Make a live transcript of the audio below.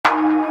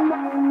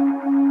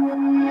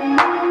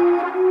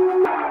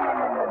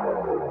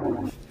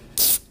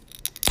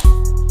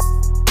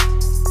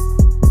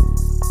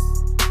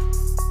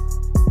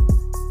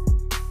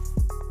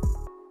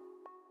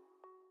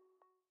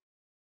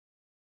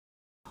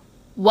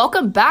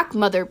Welcome back,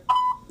 mother...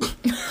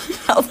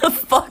 How the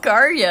fuck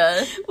are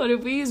ya? What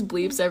if we use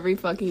bleeps every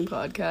fucking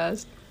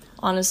podcast?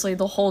 Honestly,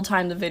 the whole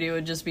time the video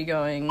would just be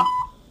going...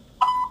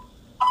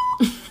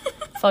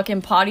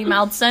 fucking potty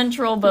mouth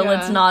central, but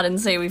let's not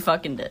and say we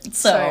fucking did.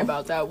 So. Sorry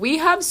about that. We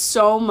have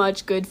so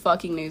much good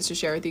fucking news to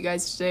share with you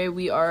guys today.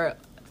 We are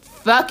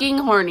fucking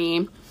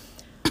horny.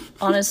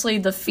 Honestly,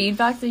 the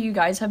feedback that you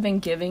guys have been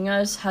giving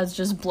us has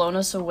just blown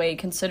us away,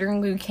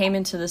 considering we came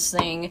into this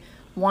thing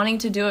wanting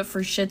to do it for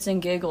shits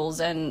and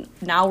giggles, and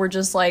now we're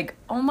just like,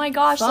 oh my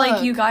gosh,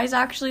 like, you guys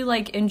actually,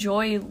 like,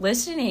 enjoy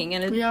listening,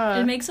 and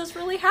it makes us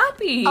really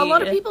happy. A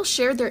lot of people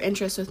shared their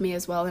interest with me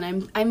as well,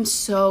 and I'm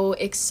so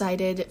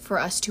excited for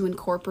us to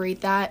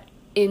incorporate that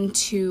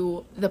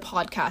into the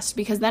podcast,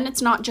 because then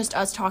it's not just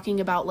us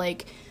talking about,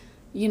 like,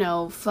 you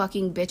know,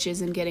 fucking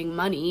bitches and getting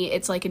money.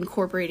 It's like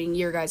incorporating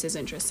your guys'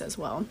 interests as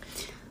well.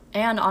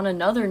 And on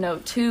another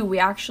note, too, we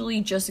actually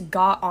just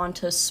got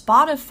onto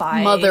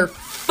Spotify.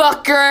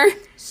 Motherfucker!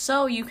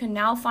 So you can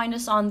now find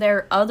us on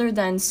there other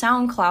than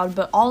SoundCloud,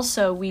 but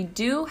also we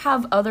do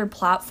have other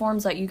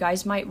platforms that you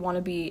guys might want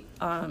to be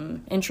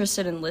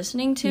interested in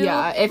listening to.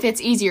 Yeah, if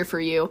it's easier for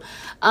you.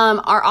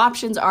 Our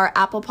options are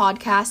Apple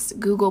Podcasts,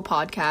 Google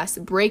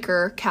Podcasts,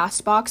 Breaker,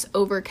 CastBox,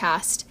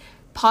 Overcast,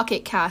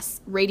 Pocket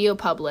Casts, Radio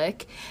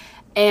Public,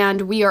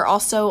 and we are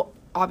also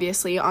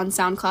obviously on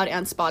SoundCloud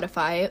and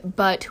Spotify,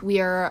 but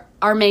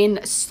our main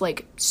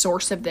like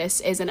source of this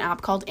is an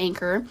app called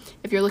Anchor.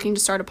 If you're looking to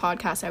start a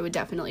podcast, I would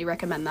definitely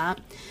recommend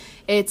that.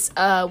 It's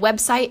a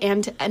website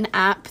and an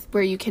app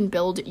where you can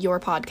build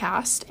your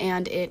podcast,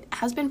 and it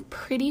has been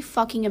pretty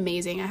fucking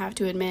amazing, I have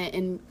to admit,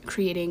 in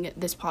creating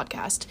this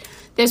podcast.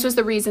 This was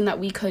the reason that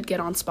we could get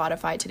on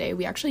Spotify today.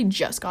 We actually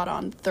just got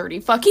on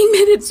 30 fucking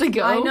minutes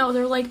ago. I know,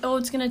 they're like, oh,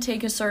 it's gonna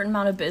take a certain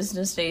amount of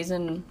business days,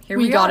 and here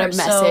we got a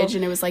message,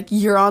 and it was like,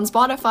 you're on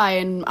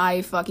Spotify, and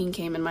I fucking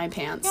came in my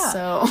pants.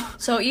 Yeah.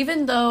 So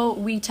even though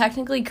we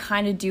technically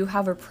kind of do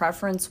have a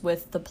preference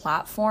with the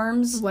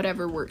platforms,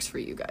 whatever works for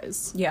you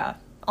guys. Yeah.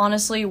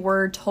 Honestly,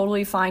 we're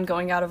totally fine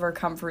going out of our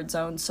comfort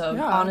zone,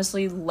 so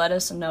honestly, let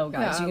us know,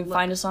 guys. You can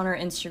find us on our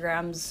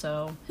Instagrams,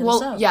 so hit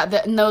us up. Yeah,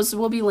 and those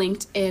will be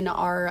linked in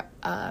our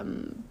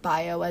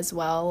bio as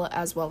well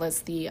as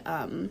the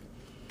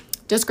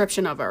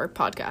description of our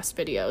podcast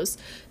videos.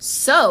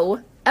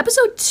 So,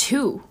 episode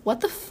 2.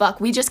 What the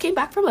fuck? We just came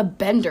back from a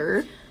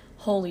bender.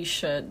 Holy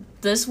shit.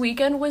 This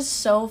weekend was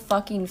so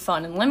fucking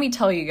fun, and let me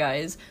tell you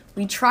guys,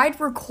 we tried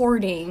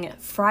recording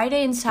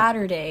Friday and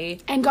Saturday.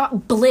 And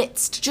got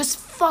blitzed. Just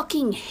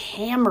fucking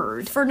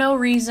hammered. For no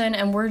reason.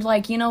 And we're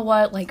like, you know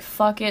what? Like,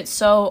 fuck it.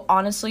 So,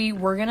 honestly,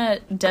 we're gonna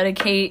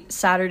dedicate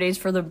Saturdays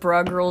for the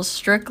Bruh Girls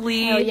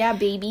strictly. Hell yeah,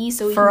 baby.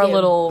 So for a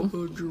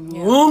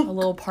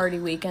little party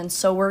weekend.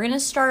 So, we're gonna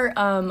start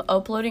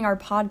uploading our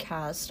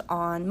podcast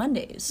on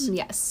Mondays.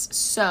 Yes.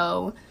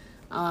 So...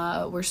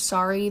 we're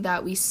sorry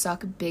that we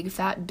suck big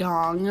fat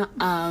dong,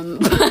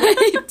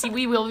 but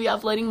we will be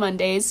uploading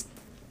Mondays,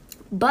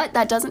 but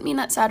that doesn't mean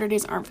that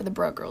Saturdays aren't for the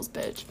bro girls,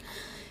 bitch.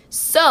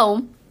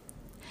 So,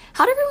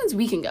 how'd everyone's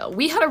weekend go?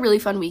 We had a really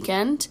fun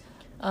weekend.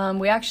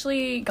 We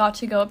actually got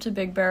to go up to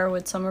Big Bear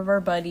with some of our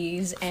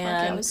buddies,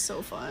 and it was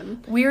so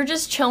fun. We were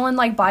just chilling,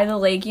 like, by the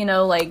lake, you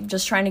know, like,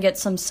 just trying to get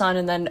some sun,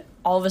 and then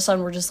all of a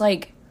sudden we're just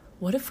like,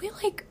 what if we,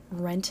 like,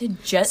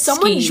 rented jet skis?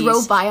 Someone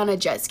drove by on a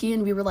jet ski,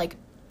 and we were like,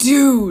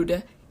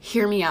 dude,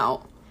 hear me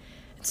out.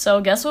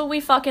 So guess what we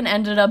fucking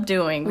ended up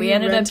doing? We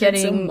ended up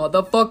getting some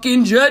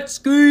motherfucking jet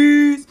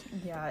skis.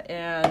 Yeah,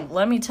 and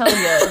let me tell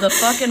you, the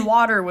fucking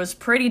water was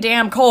pretty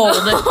damn cold.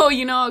 Oh,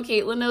 you know how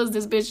Caitlin knows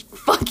this bitch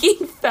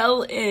fucking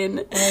fell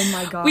in. Oh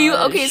my god.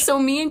 Okay, so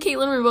me and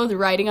Caitlin were both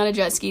riding on a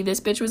jet ski.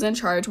 This bitch was in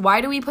charge. Why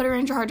do we put her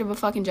in charge of a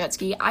fucking jet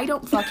ski? I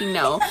don't fucking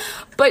know.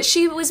 But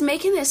she was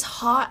making this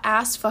hot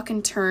ass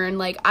fucking turn.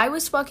 Like, I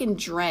was fucking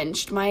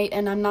drenched.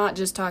 And I'm not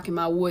just talking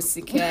about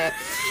wussy cat.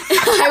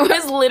 I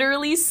was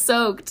literally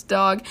soaked,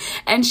 dog.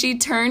 And she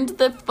turned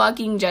the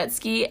fucking jet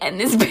ski, and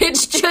this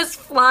bitch just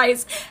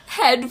flies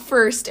head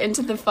first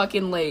into the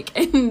fucking lake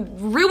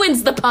and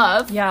ruins the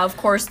puff. Yeah, of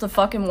course, the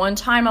fucking one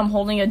time I'm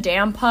holding a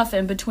damn puff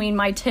in between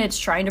my tits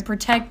trying to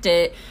protect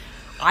it,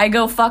 I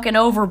go fucking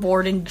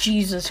overboard, and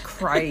Jesus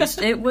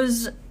Christ. It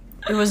was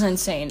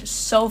insane.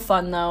 So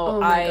fun, though.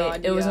 Oh my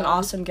God, it was an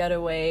awesome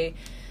getaway.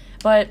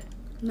 But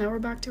now we're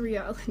back to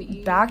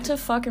reality. Back to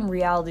fucking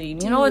reality.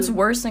 You know what's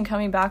worse than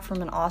coming back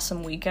from an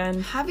awesome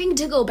weekend? Having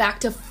to go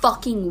back to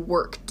fucking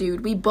work,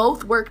 dude. We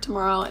both work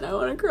tomorrow, and I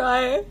want to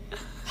cry.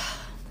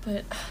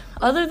 But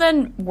other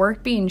than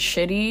work being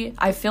shitty,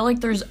 I feel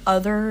like there's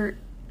other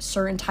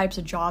certain types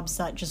of jobs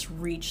that just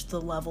reach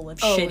the level of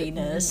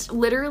shittiness.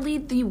 Literally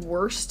the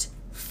worst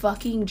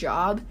fucking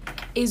job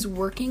is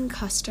working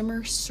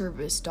customer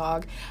service,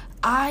 dog.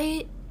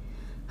 I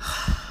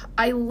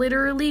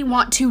literally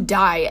want to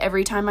die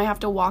every time I have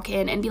to walk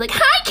in and be like,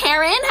 hi,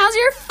 Karen, how's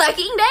your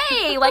fucking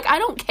day? Like, I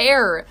don't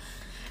care.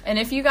 And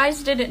if you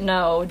guys didn't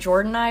know,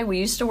 Jordan and I, we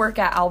used to work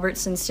at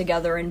Albertsons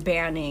together in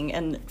Banning.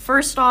 And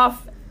first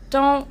off,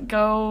 don't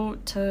go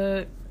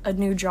to a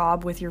new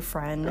job with your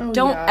friend. Oh,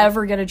 Don't yeah.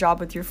 ever get a job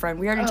with your friend.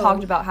 We already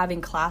talked about having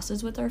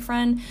classes with our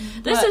friend.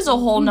 This is a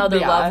whole nother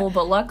level,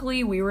 but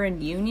luckily we were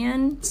in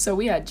union. So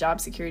we had job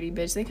security,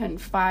 bitch. They couldn't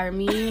fire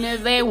me even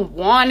if they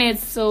wanted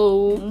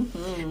to.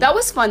 That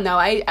was fun, though.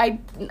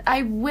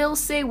 I will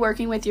say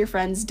working with your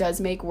friends does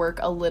make work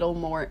a little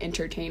more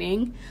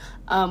entertaining.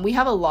 We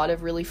have a lot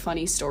of really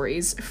funny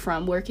stories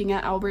from working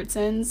at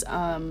Albertsons.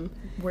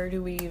 Where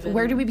do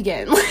we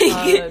begin?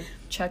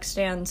 Check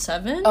stand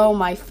 7? Oh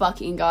my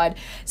fucking god.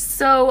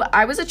 So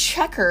I was a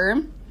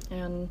checker.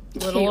 And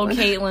little old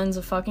Caitlin's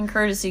a fucking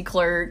courtesy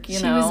clerk,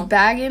 you know. She was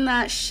bagging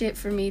that shit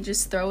for me.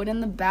 Just throw it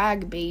in the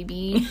bag,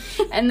 baby.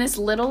 And this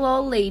little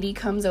old lady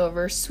comes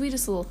over,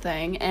 sweetest little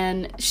thing,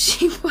 and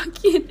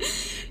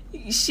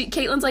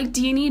Caitlin's like,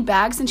 do you need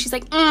bags? And she's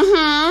like,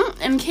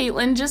 mm-hmm. And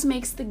Caitlin just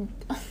makes the...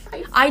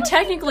 I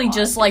technically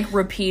just, like,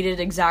 repeated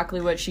exactly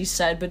what she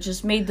said, but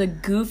just made the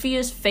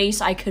goofiest face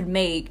I could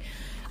make.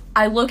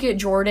 I look at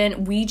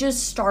Jordan, we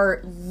just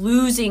start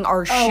losing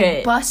our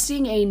shit.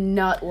 Busting a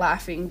nut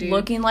laughing, dude.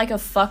 Looking like a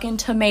fucking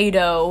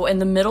tomato in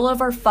the middle of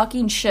our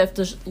fucking shift,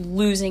 just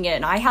losing it.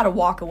 And I had to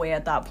walk away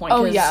at that point.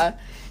 Oh, yeah.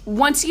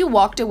 Once you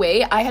walked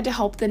away, I had to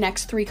help the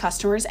next 3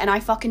 customers, and I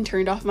fucking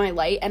turned off my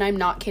light, and I'm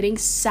not kidding,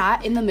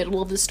 sat in the middle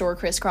of the store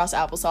crisscross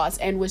applesauce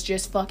and was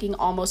just fucking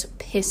almost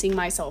pissing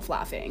myself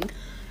laughing.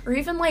 Or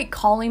even, like,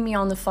 calling me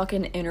on the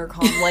fucking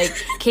intercom, like,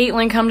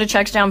 Caitlin, come to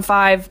Checks Down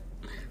 5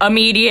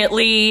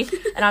 immediately.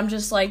 And I'm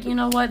just like, you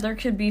know what, there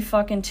could be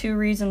fucking 2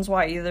 reasons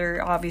why.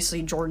 Either,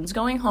 obviously, Jordan's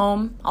going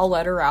home, I'll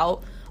let her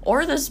out,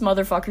 or this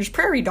motherfucker's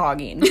prairie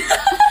dogging.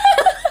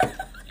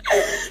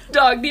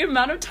 Dog, the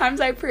amount of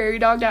times I prairie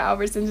dogged at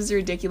Albertsons is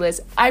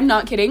ridiculous. I'm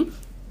not kidding.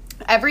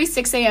 Every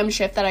 6 a.m.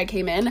 shift that I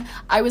came in,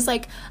 I was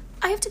like,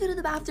 I have to go to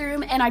the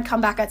bathroom, and I'd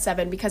come back at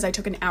 7 because I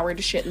took an hour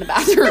to shit in the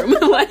bathroom.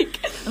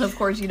 And of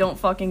course you don't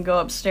fucking go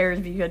upstairs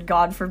because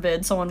God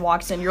forbid someone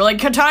walks in, you're like,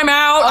 time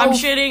out, I'm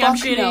shitting.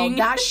 No.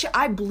 That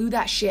I blew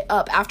that shit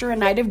up. After a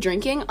night of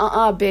drinking,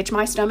 bitch,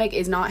 my stomach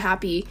is not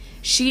happy.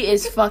 She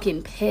is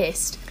fucking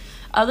pissed.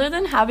 Other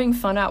than having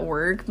fun at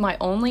work, my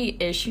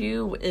only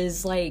issue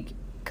is, like,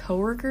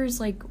 coworkers,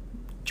 like,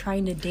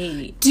 trying to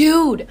date.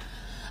 Dude!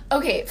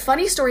 Okay,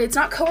 funny story, it's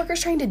not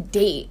coworkers trying to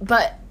date,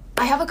 but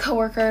I have a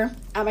coworker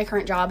at my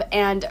current job,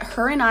 and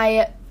her and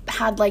I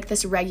had, like,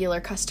 this regular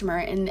customer,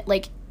 and,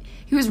 like,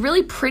 he was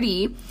really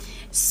pretty.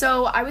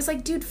 So I was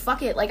like, dude,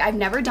 fuck it. Like, I've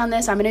never done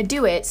this. I'm going to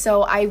do it.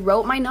 So I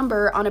wrote my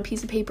number on a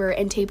piece of paper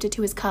and taped it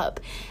to his cup.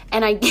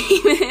 And I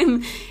gave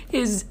him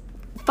his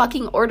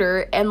fucking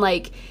order. And,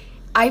 like,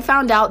 I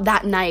found out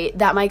that night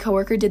that my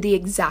coworker did the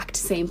exact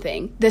same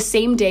thing. The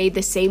same day,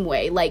 the same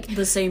way. Like,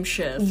 the same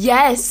shift.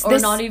 Yes. Or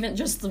not even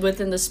just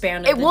within the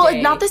span of the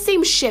day. Not the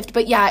same shift,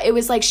 but yeah, it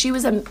was like she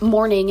was a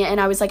morning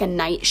and I was like a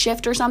night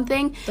shift or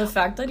something. The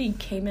fact that he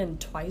came in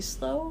twice,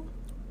 though?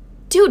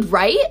 Dude,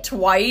 right?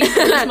 Twice?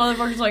 This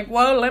motherfucker's like,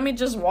 whoa, let me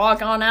just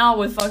walk on out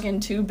with fucking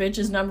 2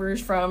 bitches' numbers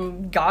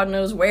from God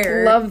knows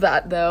where. Love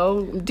that,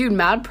 though. Dude,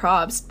 mad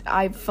props.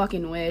 I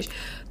fucking wish.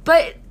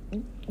 But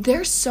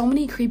there's so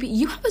many creepy...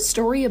 You have a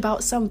story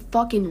about some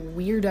fucking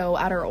weirdo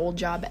at our old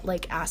job,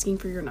 like, asking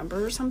for your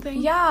number or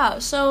something? Yeah,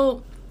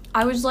 so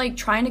I was, like,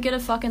 trying to get a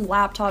fucking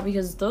laptop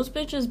because those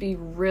bitches be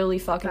really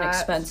fucking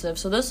expensive.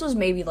 So this was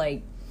maybe,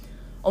 like,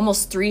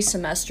 almost 3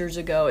 semesters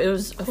ago. It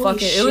was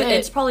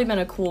it's probably been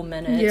a cool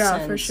minute. Yeah,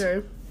 since for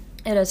sure.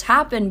 It has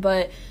happened,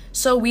 but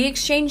so we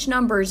exchanged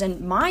numbers,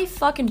 and my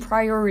fucking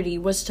priority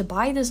was to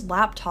buy this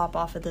laptop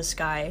off of this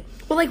guy.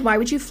 Well, like, why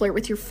would you flirt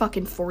with your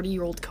fucking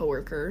 40-year-old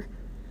coworker?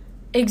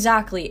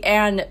 Exactly,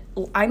 and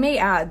I may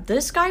add,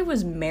 this guy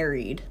was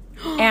married,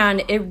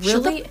 and it really...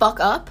 Shut the fuck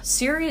up.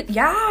 Serious?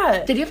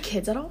 Yeah. Did he have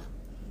kids at all?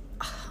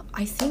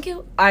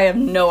 I have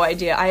no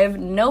idea. I have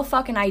no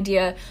fucking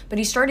idea. But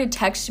he started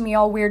texting me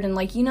all weird and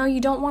like, you know,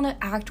 you don't want to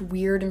act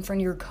weird in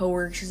front of your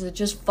coworkers because it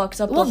just fucks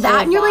up the whole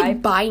vibe. And you're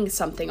like buying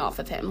something off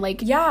of him.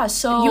 Like, yeah,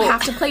 so you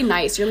have to play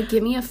nice. You're like,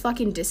 give me a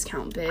fucking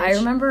discount, bitch. I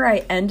remember I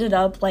ended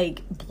up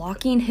like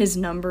blocking his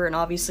number and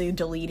obviously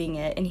deleting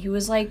it. And he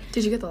was like,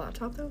 did you get the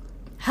laptop though?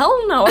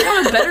 Hell no, I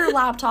got a better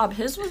laptop.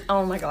 His was,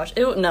 oh my gosh,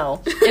 it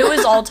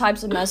was all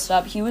types of messed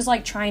up. He was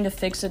like trying to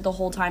fix it the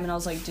whole time, and I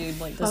was like, dude,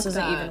 like this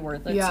isn't even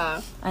worth it.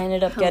 Yeah. I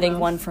ended up getting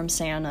one from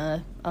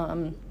Santa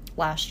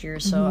last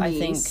year, so I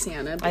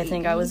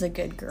think I was a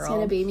good girl.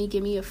 Santa baby,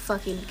 give me a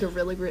fucking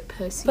Gorilla Grip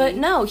pussy. But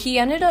no, he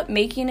ended up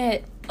making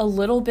it a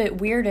little bit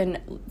weird,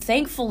 and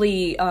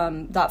thankfully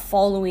that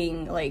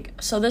following,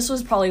 like, so this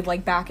was probably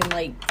like back in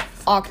like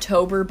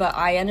October, but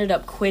I ended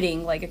up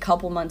quitting like a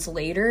couple months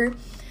later.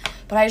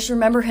 But I just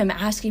remember him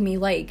asking me,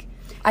 like,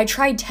 I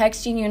tried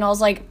texting you, and I was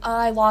like,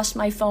 I lost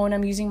my phone,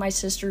 I'm using my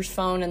sister's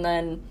phone, and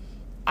then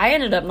I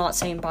ended up not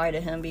saying bye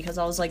to him because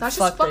I was like, that's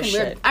fuck just this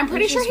weird. shit. I'm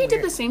pretty sure he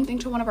did the same thing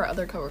to one of our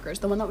other coworkers,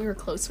 the one that we were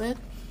close with.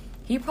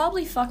 He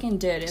probably fucking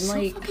did, and so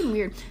like... fucking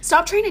weird.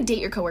 Stop trying to date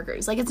your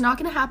coworkers. Like, it's not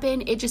gonna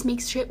happen. It just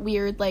makes shit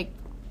weird, like,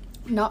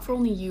 not for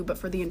only you, but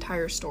for the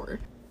entire store.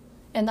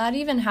 And that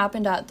even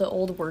happened at the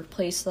old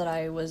workplace that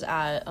I was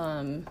at,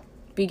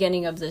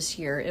 beginning of this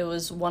year. It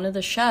was one of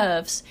the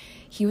chefs.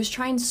 He was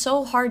trying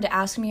so hard to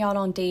ask me out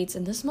on dates,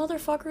 and this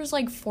motherfucker is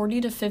like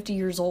 40 to 50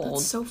 years old.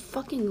 That's so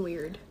fucking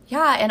weird.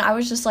 Yeah, and I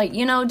was just like,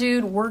 you know,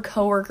 dude, we're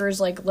coworkers.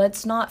 Like,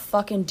 let's not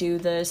fucking do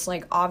this.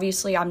 Like,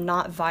 obviously, I'm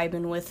not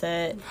vibing with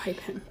it.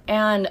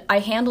 And I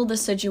handled the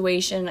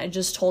situation. I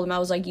just told him, I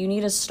was like, you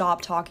need to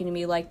stop talking to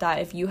me like that.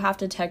 If you have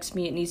to text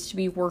me, it needs to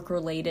be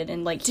work-related.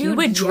 And, like, dude, he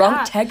would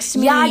drunk text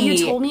me. Yeah,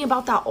 you told me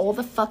about that all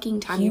the fucking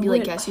time. You'd be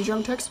like, guess you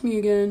drunk text me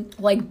again.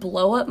 Like,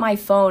 blow up my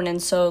phone.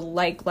 And so,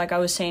 like I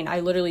was saying,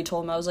 I literally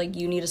told him, I was like,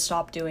 you need to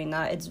stop doing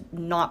that. It's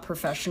not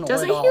professional at all.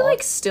 Doesn't he,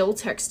 like, still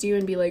text you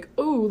and be like,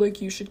 oh,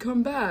 like, you should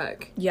come back?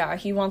 Yeah,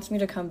 he wants me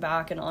to come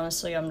back, and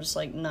honestly, I'm just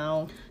like,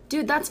 no.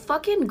 Dude, that's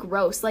fucking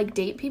gross. Like,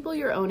 date people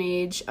your own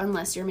age,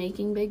 unless you're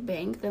making big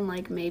bank, then,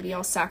 like, maybe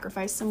I'll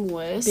sacrifice some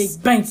wuss.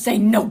 Big bank, say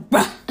no,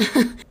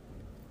 bruh.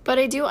 But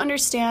I do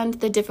understand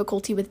the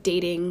difficulty with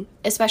dating,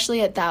 especially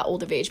at that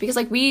old of age, because,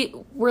 like, we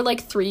were, like,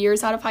 3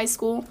 years out of high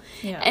school,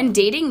 and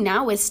dating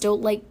now is still,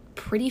 like,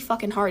 pretty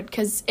fucking hard,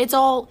 because it's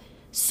all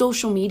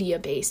social media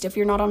based. If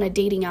you're not on a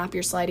dating app,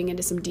 you're sliding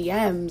into some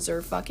DMs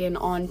or fucking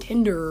on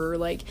Tinder or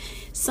like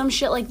some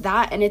shit like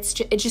that, and it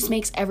just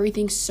makes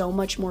everything so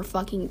much more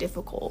fucking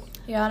difficult.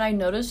 Yeah, and I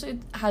noticed it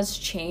has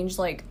changed.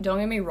 Like, don't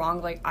get me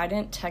wrong, like, I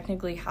didn't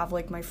technically have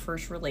like my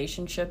first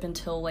relationship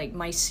until like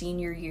my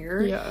senior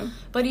year. Yeah.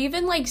 But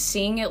even like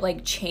seeing it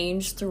like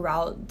change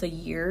throughout the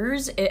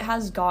years, it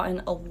has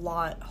gotten a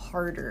lot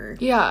harder.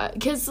 Yeah,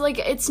 because like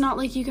it's not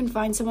like you can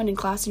find someone in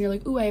class and you're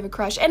like, ooh, I have a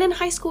crush. And in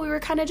high school we were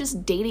kind of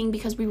just dating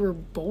because we were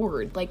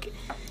bored. Like,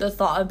 the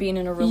thought of being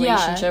in a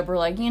relationship, we're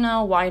like, you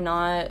know, why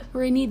not?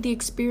 Or I need the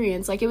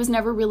experience. Like, it was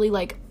never really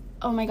like,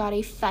 oh my god,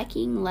 I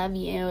fucking love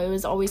you. It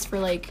was always for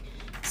like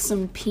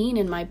some peen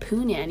in my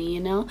poo nanny, you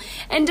know?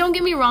 And don't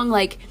get me wrong,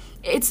 like,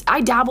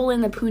 I dabble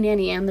in the poo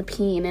nanny and the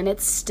peen, and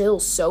it's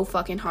still so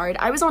fucking hard.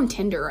 I was on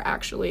Tinder,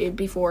 actually,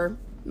 before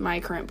my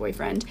current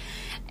boyfriend,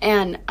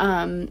 and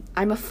I'm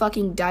a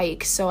fucking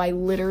dyke, so I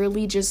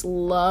literally just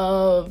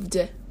loved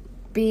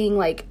being,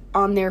 like,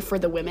 on there for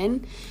the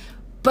women.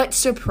 But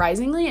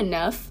surprisingly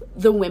enough,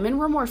 the women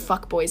were more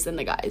fuckboys than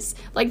the guys.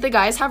 Like, the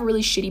guys have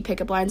really shitty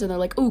pickup lines, and they're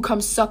like, ooh,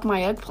 come suck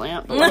my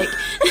eggplant. But, like,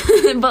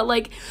 but,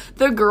 like,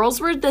 the girls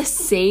were the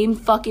same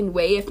fucking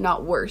way, if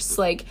not worse.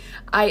 Like,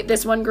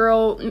 this one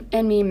girl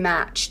and me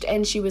matched,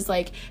 and she was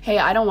like, hey,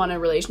 I don't want a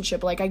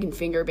relationship. Like, I can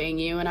finger bang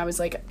you. And I was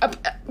like,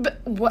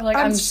 but what? Like,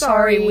 I'm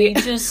sorry. We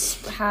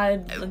just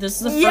had,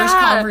 this is the first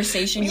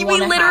conversation you want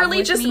to have with me. We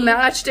literally just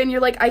matched, and you're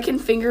like, I can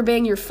finger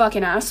bang your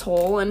fucking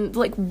asshole. And,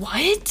 like,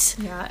 what?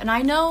 Yeah, and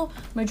I know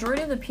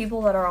majority of the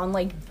people that are on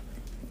like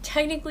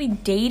technically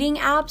dating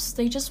apps,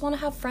 they just want to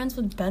have friends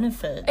with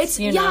benefits. It's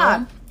you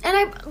know? And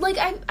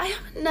I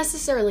haven't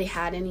necessarily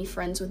had any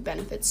friends with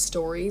benefits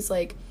stories.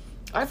 Like,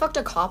 I fucked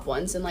a cop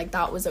once, and like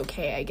that was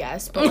okay, I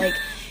guess, but like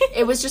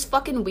it was just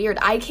fucking weird.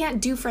 I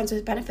can't do friends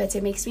with benefits.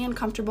 It makes me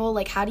uncomfortable.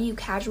 Like, how do you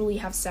casually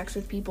have sex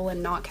with people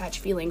and not catch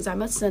feelings?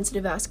 I'm a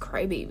sensitive ass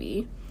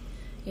crybaby.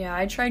 Yeah,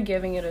 I tried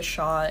giving it a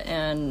shot,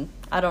 and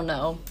I don't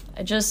know,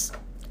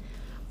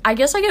 I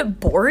guess I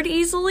get bored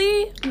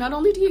easily. Not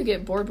only do you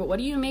get bored, but what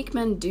do you make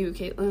men do,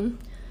 Caitlin?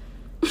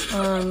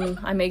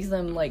 I make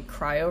them, like,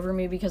 cry over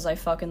me because I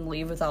fucking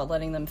leave without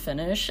letting them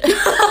finish.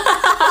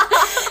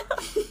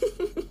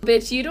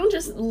 Bitch, you don't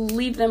just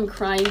leave them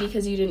crying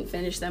because you didn't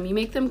finish them. You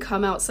make them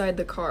come outside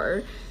the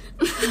car.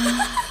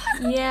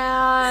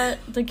 Yeah,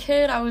 the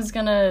kid I was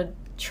gonna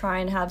try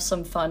and have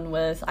some fun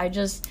with,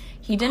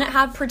 he didn't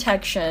have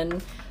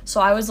protection, so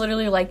I was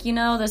literally like, you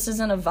know, this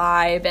isn't a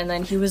vibe, and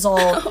then he was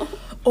all...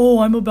 oh,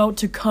 I'm about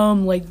to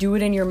come, like, do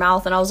it in your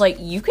mouth. And I was like,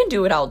 you can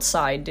do it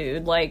outside,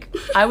 dude. Like,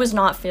 I was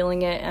not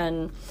feeling it,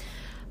 and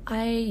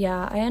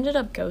I ended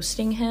up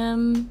ghosting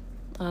him.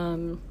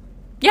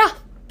 Yeah,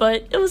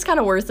 but it was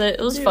kind of worth it.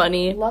 It was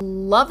funny.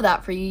 Love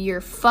that for you.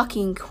 You're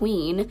fucking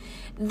queen.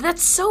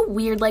 That's so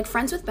weird. Like,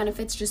 friends with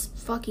benefits just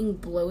fucking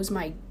blows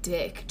my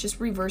dick. Just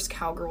reverse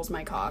cowgirls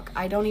my cock.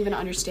 I don't even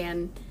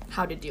understand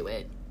how to do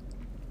it.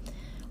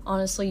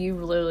 Honestly, you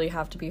literally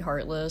have to be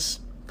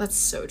heartless. That's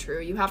so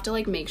true. You have to,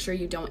 like, make sure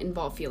you don't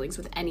involve feelings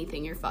with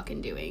anything you're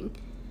fucking doing.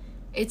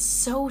 It's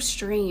so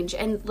strange.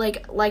 And,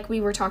 like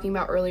we were talking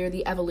about earlier,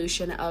 the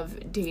evolution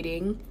of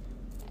dating,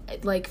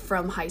 like,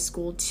 from high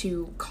school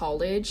to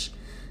college.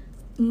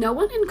 No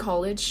one in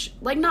college,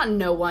 like, not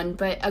no one,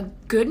 but a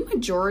good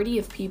majority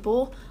of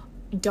people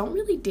don't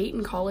really date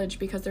in college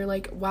because they're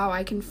like, wow,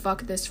 I can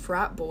fuck this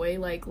frat boy.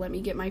 Like, let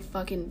me get my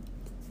fucking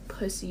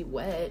pussy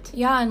wet.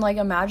 Yeah, and like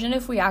imagine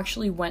if we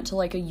actually went to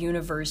like a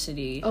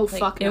university. Oh, like,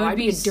 fuck no, I'd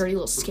be a dirty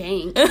little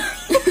skank.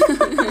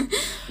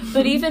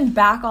 But even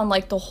back on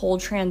like the whole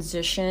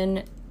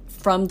transition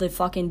from the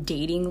fucking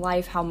dating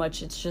life, how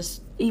much it's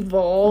just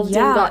evolved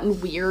and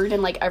gotten weird,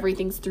 and like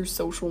everything's through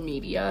social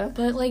media.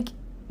 But like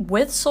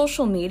with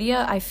social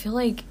media, I feel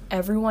like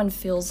everyone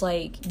feels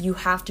like you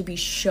have to be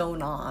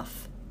shown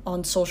off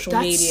on social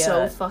media.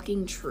 That's so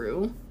fucking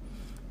true.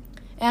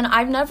 And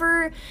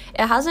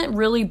it hasn't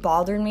really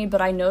bothered me,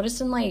 but I noticed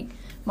in, like,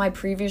 my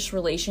previous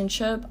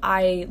relationship,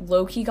 I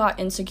low-key got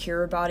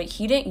insecure about it.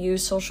 He didn't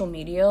use social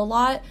media a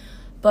lot,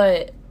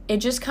 but it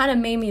just kind of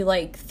made me,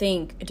 like,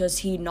 think, does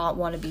he not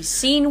want to be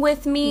seen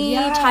with me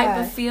type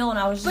of feel, and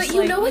I was just But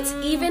you know what's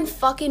even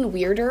fucking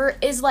weirder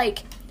is,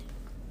 like,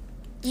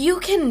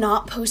 you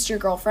cannot post your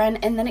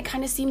girlfriend, and then it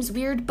kind of seems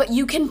weird, but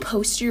you can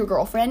post your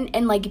girlfriend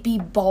and, like, be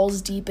balls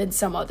deep in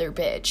some other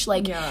bitch.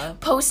 Like,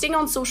 posting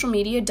on social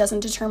media doesn't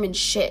determine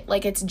shit.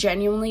 Like, it's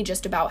genuinely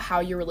just about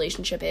how your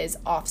relationship is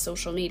off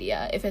social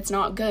media. If it's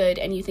not good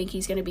and you think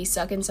he's gonna be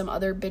sucking some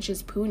other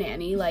bitch's poo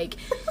nanny, like,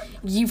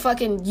 you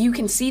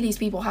can see these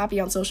people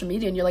happy on social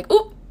media, and you're like,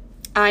 ooh,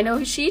 I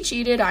know she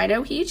cheated. I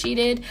know he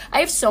cheated. I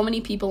have so many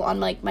people on,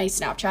 like, my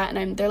Snapchat,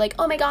 and they're like,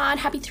 oh my god,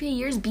 happy 3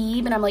 years,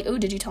 Beeb. And I'm like, oh,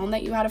 did you tell him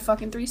that you had a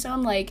fucking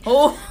threesome? Like,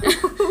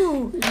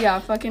 yeah,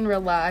 fucking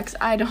relax.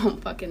 I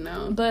don't fucking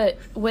know. But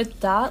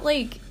with that,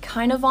 like,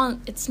 kind of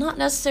on, it's not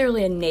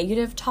necessarily a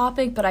negative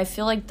topic, but I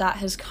feel like that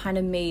has kind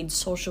of made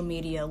social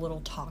media a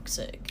little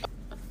toxic.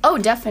 Oh,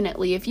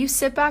 definitely. If you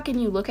sit back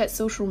and you look at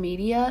social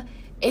media,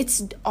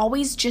 it's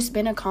always just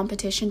been a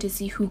competition to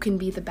see who can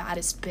be the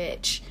baddest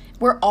bitch.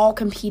 We're all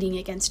competing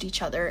against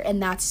each other,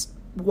 and that's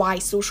why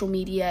social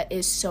media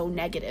is so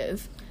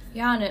negative.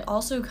 Yeah, and it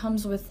also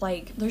comes with,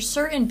 like, there's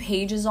certain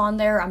pages on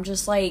there, I'm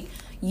just like,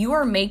 you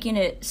are making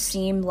it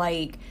seem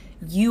like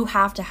you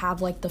have to have,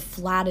 like, the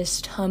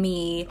flattest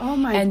tummy. Oh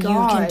my and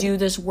god. You can do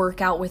this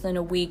workout within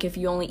a week if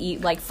you only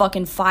eat, like,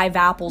 fucking 5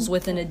 apples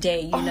within a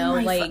day, you know?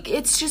 Like,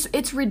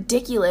 it's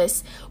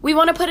ridiculous. We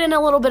want to put in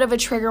a little bit of a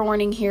trigger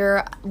warning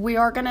here. We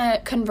are going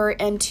to convert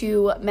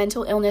into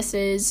mental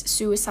illnesses,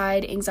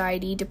 suicide,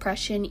 anxiety,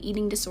 depression,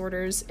 eating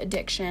disorders,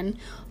 addiction,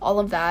 all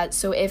of that.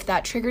 So if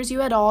that triggers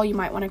you at all, you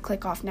might want to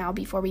click off now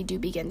before we do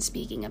begin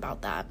speaking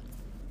about that.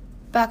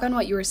 Back on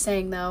what you were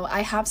saying, though,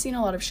 I have seen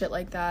a lot of shit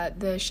like that.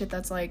 The shit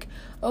that's like,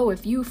 oh,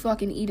 if you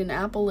fucking eat an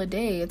apple a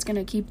day, it's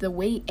gonna keep the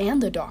weight and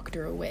the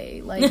doctor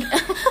away. Like,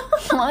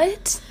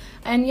 what?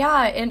 And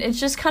yeah, and it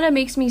just kind of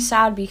makes me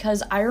sad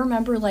because I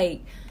remember,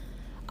 like,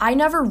 I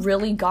never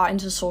really got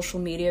into social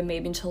media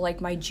maybe until, like,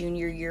 my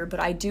junior year, but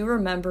I do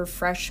remember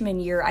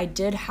freshman year, I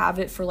did have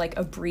it for, like,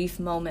 a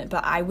brief moment,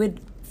 but I would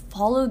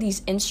follow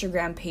these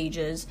Instagram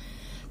pages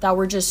that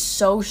were just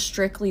so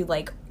strictly,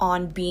 like,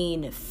 on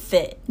being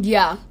fit.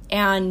 Yeah.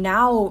 And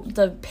now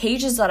the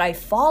pages that I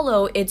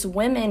follow, it's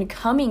women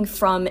coming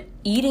from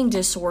eating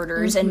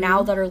disorders and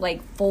now that are,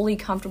 like, fully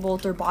comfortable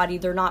with their body.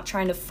 They're not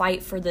trying to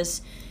fight for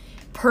this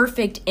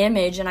perfect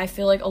image, and I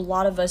feel like a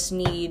lot of us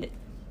need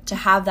to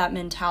have that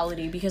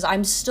mentality because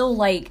I'm still,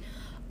 like,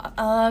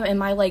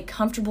 am I, like,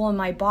 comfortable in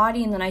my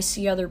body? And then I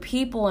see other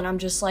people, and I'm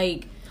just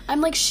like... I'm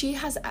like, she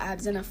has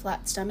abs and a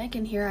flat stomach,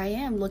 and here I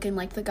am looking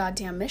like the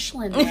goddamn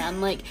Michelin Man.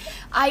 Like,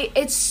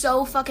 it's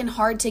so fucking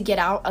hard to get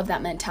out of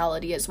that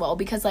mentality as well,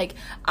 because, like,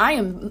 I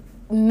am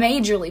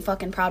majorly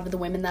fucking proud of the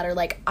women that are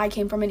like, I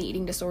came from an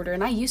eating disorder,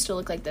 and I used to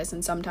look like this,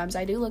 and sometimes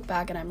I do look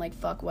back, and I'm like,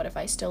 fuck, what if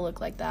I still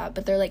look like that?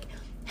 But they're, like,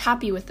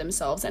 happy with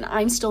themselves, and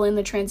I'm still in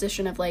the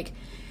transition of, like,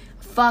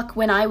 fuck,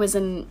 when I was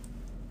in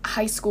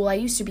high school, I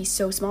used to be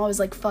so small. I was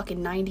like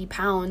fucking 90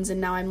 pounds,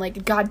 and now I'm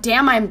like, god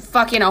damn, I'm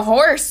fucking a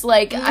horse.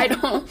 Like, I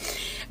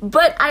don't...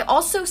 But I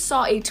also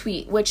saw a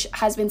tweet which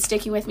has been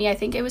sticking with me. I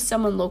think it was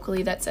someone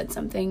locally that said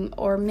something,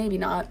 or maybe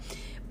not,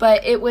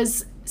 but it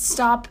was,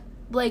 stop,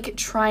 like,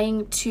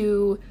 trying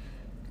to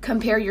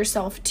compare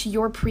yourself to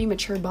your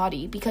premature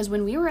body, because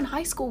when we were in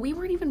high school, we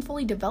weren't even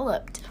fully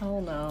developed.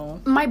 Oh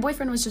no. My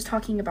boyfriend was just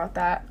talking about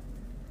that.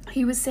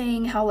 He was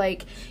saying how,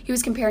 like, he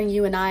was comparing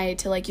you and I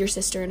to, like, your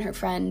sister and her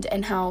friend,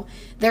 and how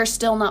they're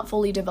still not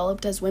fully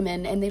developed as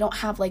women, and they don't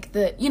have, like,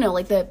 the, you know,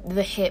 like,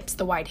 the hips,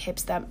 the wide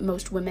hips that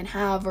most women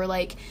have, or,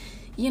 like,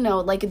 you know,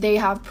 like, they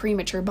have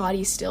premature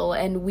bodies still,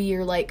 and we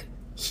are, like,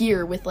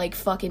 here with, like,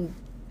 fucking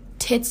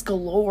tits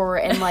galore,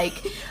 and, like,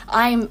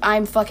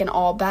 I'm fucking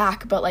all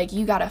back, but, like,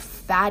 you got a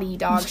fatty,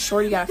 dog.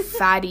 Shorty got a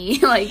fatty.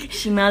 Like,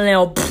 she my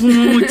little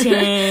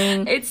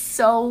pooting. It's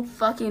so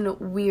fucking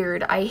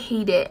weird. I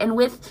hate it. And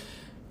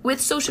with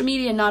social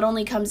media, not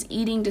only comes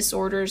eating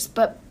disorders,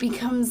 but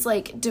becomes,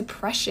 like,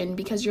 depression,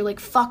 because you're like,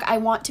 fuck, I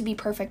want to be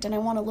perfect, and I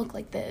want to look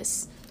like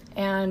this.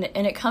 And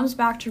it comes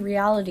back to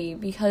reality,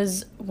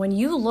 because when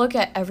you look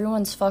at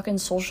everyone's fucking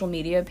social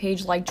media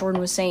page, like Jordan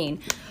was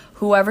saying,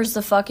 whoever's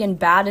the fucking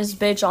baddest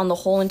bitch on the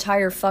whole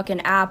entire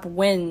fucking app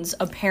wins,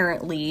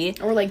 apparently.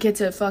 Or, like,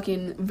 gets a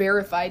fucking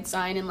verified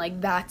sign, and,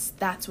 like, that's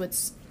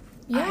what's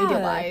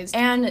idolized.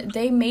 And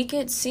they make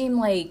it seem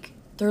like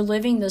they're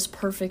living this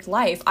perfect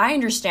life. I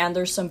understand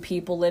there's some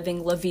people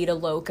living La Vida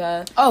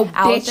Loca out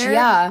bitch, there.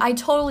 Yeah. I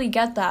totally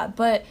get that.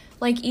 But,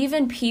 like,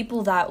 even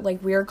people that,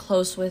 like, we're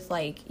close with,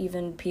 like,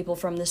 even people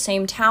from the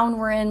same town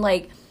we're in,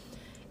 like,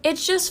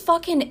 it's just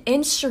fucking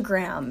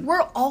Instagram.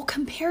 We're all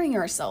comparing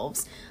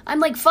ourselves. I'm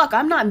like, fuck,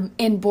 I'm not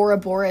in Bora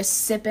Bora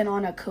sipping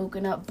on a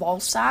coconut ball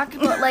sack,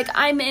 but, like,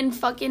 I'm in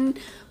fucking,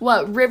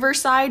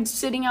 Riverside,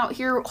 sitting out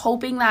here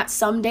hoping that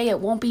someday it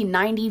won't be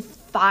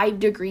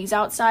 95 degrees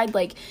outside,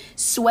 like,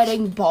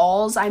 sweating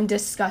balls. I'm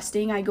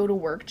disgusting. I go to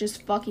work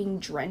just fucking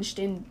drenched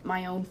in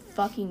my own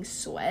fucking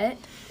sweat.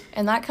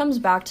 And that comes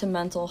back to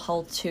mental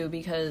health too,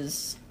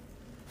 because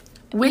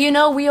you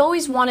know, we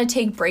always want to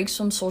take breaks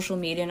from social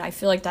media, and I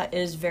feel like that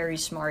is very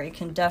smart. It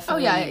can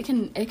definitely... Oh, yeah,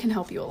 it can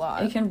help you a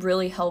lot. It can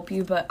really help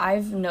you, but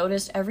I've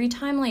noticed every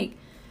time, like,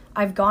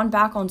 I've gone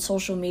back on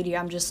social media,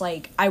 I'm just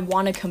like, I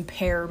want to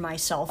compare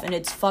myself, and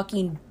it's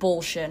fucking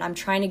bullshit. I'm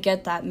trying to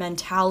get that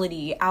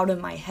mentality out of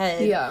my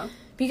head. Yeah.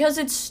 Because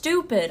it's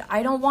stupid.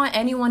 I don't want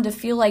anyone to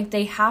feel like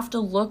they have to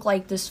look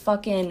like this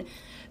fucking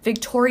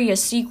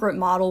Victoria's Secret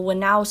model when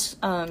now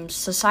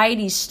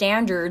society's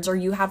standards are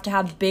you have to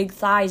have big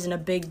thighs and a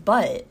big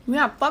butt.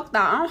 Yeah, fuck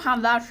that. I don't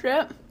have that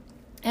shit.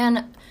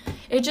 And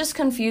it just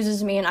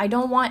confuses me, and I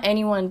don't want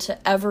anyone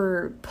to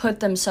ever put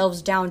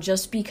themselves down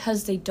just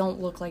because they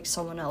don't look like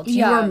someone else.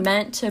 Yeah. You are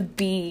meant to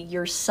be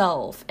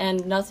yourself,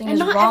 and nothing is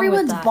wrong with that. And not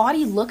everyone's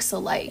body looks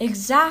alike.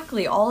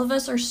 Exactly. All of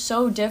us are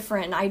so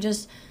different,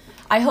 and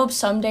I hope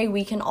someday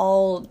we can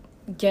all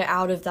get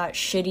out of that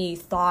shitty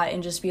thought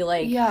and just be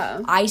like,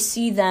 yeah, I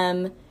see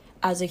them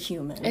as a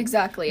human.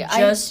 Exactly.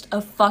 Just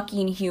a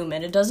fucking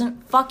human. It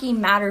doesn't fucking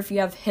matter if you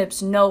have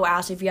hips, no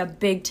ass, if you have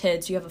big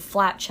tits, you have a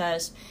flat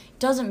chest. It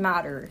doesn't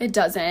matter. It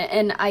doesn't.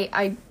 And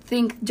I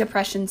think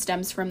depression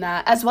stems from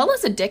that, as well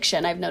as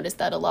addiction. I've noticed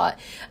that a lot.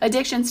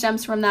 Addiction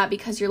stems from that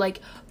because you're like,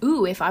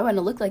 ooh, if I want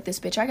to look like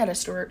this bitch, I gotta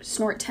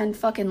snort 10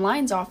 fucking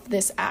lines off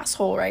this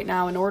asshole right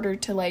now in order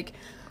to, like,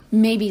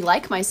 maybe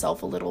like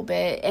myself a little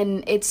bit.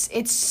 And it's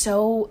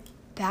so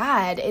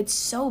bad. It's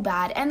so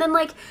bad. And then,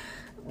 like,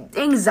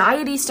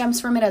 anxiety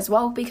stems from it as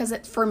well, because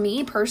for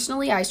me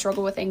personally, I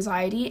struggle with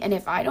anxiety, and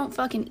if I don't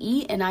fucking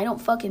eat and I don't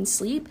fucking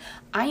sleep,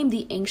 I am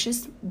the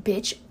anxious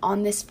bitch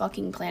on this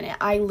fucking planet.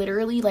 I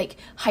literally, like,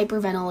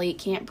 hyperventilate,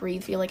 can't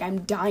breathe, feel like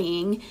I'm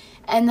dying,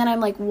 and then I'm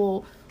like,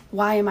 well,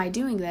 why am I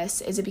doing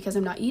this? Is it because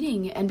I'm not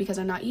eating? And because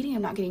I'm not eating,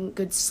 I'm not getting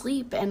good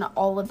sleep, and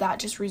all of that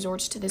just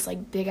resorts to this,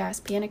 like, big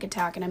ass panic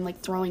attack, and I'm, like,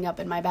 throwing up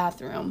in my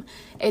bathroom.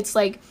 It's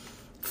like,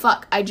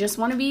 fuck, I just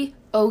want to be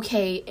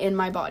okay in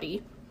my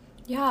body.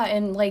 Yeah,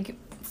 and, like,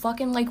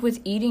 fucking, like,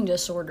 with eating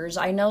disorders,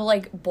 I know,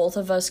 like, both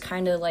of us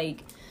kind of,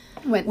 like,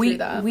 went through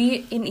that.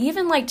 And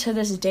even, like, to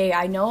this day,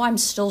 I know I'm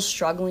still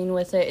struggling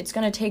with it. It's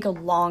gonna take a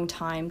long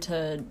time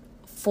to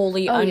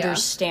fully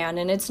understand,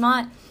 and it's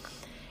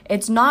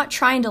not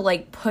trying to,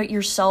 like, put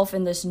yourself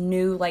in this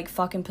new, like,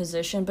 fucking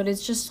position, but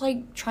it's just,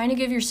 like, trying to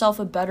give yourself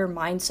a better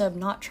mindset of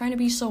not trying to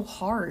be so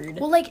hard.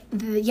 Well, like,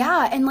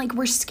 and, like,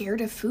 we're scared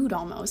of food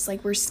almost.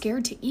 Like, we're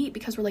scared to eat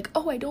because we're like,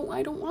 oh, I don't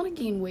want to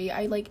gain weight.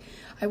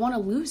 I want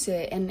to lose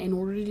it, and in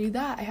order to do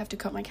that, I have to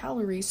cut my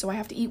calories, so I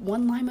have to eat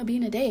 1 lima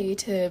bean a day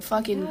to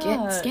fucking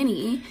get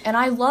skinny. And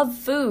I love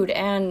food,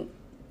 and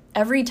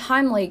every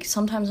time, like,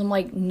 sometimes I'm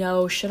like,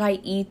 no, should I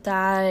eat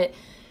that?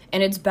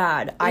 And it's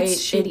bad.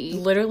 Shitty. It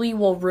literally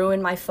will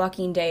ruin my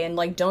fucking day. And,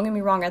 like, don't get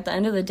me wrong, at the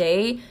end of the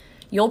day,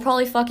 you'll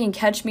probably fucking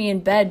catch me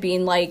in bed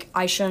being like,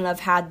 I shouldn't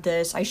have had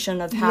this, I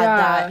shouldn't have had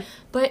that.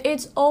 But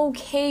it's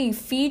okay.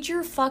 Feed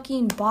your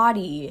fucking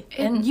body.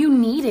 And you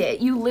need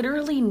it. You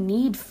literally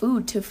need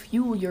food to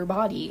fuel your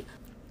body.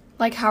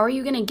 Like, how are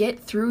you gonna get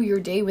through your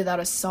day without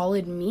a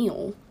solid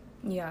meal?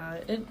 Yeah,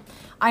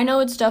 I know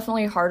it's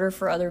definitely harder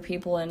for other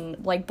people,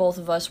 and, like, both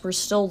of us, we're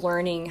still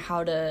learning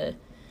how to...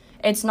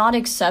 It's not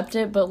accept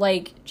it, but,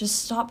 like,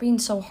 just stop being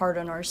so hard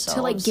on ourselves.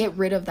 To, like, get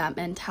rid of that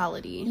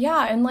mentality.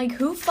 Yeah, and, like,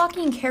 who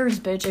fucking cares,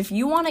 bitch? If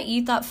you want to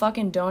eat that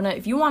fucking donut,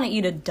 if you want to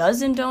eat a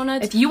dozen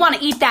donuts... If you want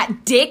to eat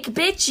that dick,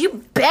 bitch,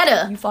 you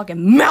better! You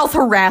fucking mouth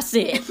harass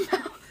it!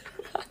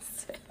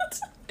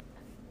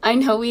 I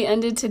know we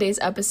ended today's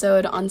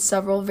episode on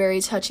several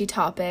very touchy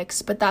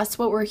topics, but that's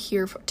what we're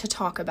here to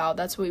talk about.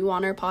 That's what we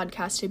want our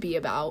podcast to be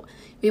about.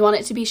 We want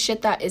it to be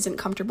shit that isn't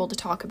comfortable to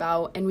talk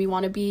about, and we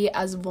want to be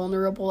as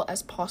vulnerable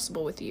as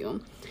possible with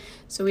you.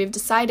 So we've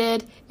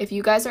decided, if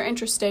you guys are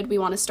interested, we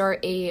want to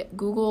start a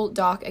Google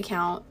Doc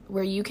account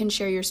where you can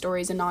share your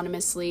stories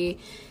anonymously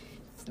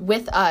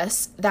with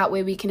us. That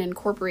way we can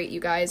incorporate you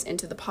guys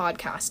into the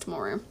podcast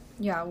more.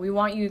 Yeah, we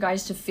want you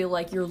guys to feel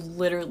like you're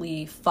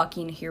literally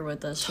fucking here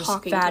with us, just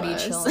talking fatty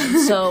chilling.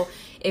 So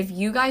if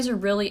you guys are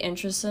really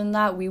interested in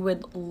that, we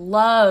would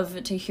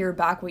love to hear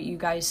back what you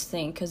guys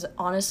think, because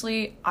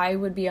honestly, I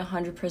would be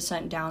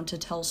 100% down to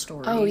tell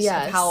stories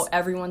of how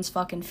everyone's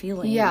fucking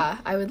feeling. Yeah,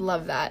 I would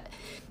love that.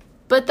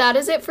 But that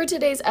is it for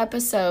today's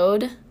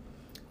episode.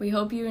 We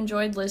hope you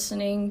enjoyed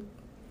listening.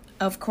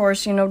 Of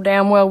course, you know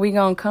damn well we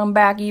gonna come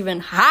back even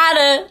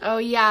hotter. Oh,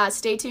 yeah.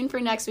 Stay tuned for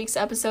next week's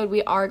episode.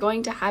 We are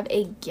going to have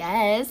a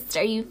guest.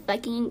 Are you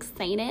fucking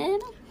excited?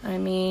 I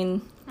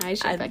mean... I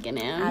fucking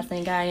am. I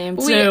think I am,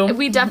 too.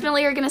 We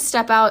definitely are going to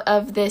step out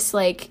of this,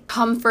 like,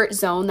 comfort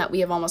zone that we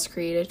have almost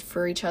created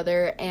for each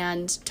other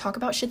and talk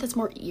about shit that's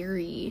more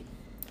eerie.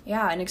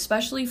 Yeah, and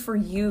especially for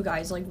you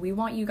guys, like, we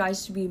want you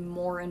guys to be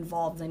more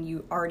involved than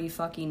you already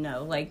fucking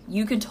know. Like,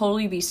 you could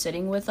totally be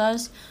sitting with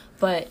us,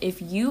 but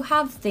if you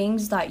have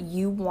things that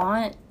you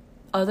want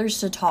others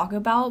to talk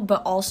about,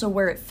 but also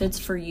where it fits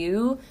for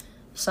you,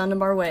 send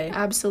them our way.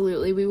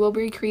 Absolutely. We will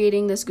be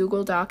creating this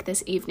Google Doc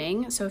this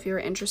evening, so if you're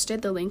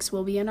interested, the links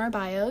will be in our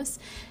bios.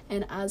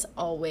 And as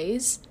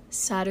always,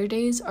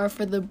 Saturdays are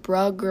for the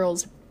bruh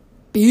girls,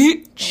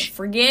 bitch.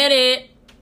 Forget it.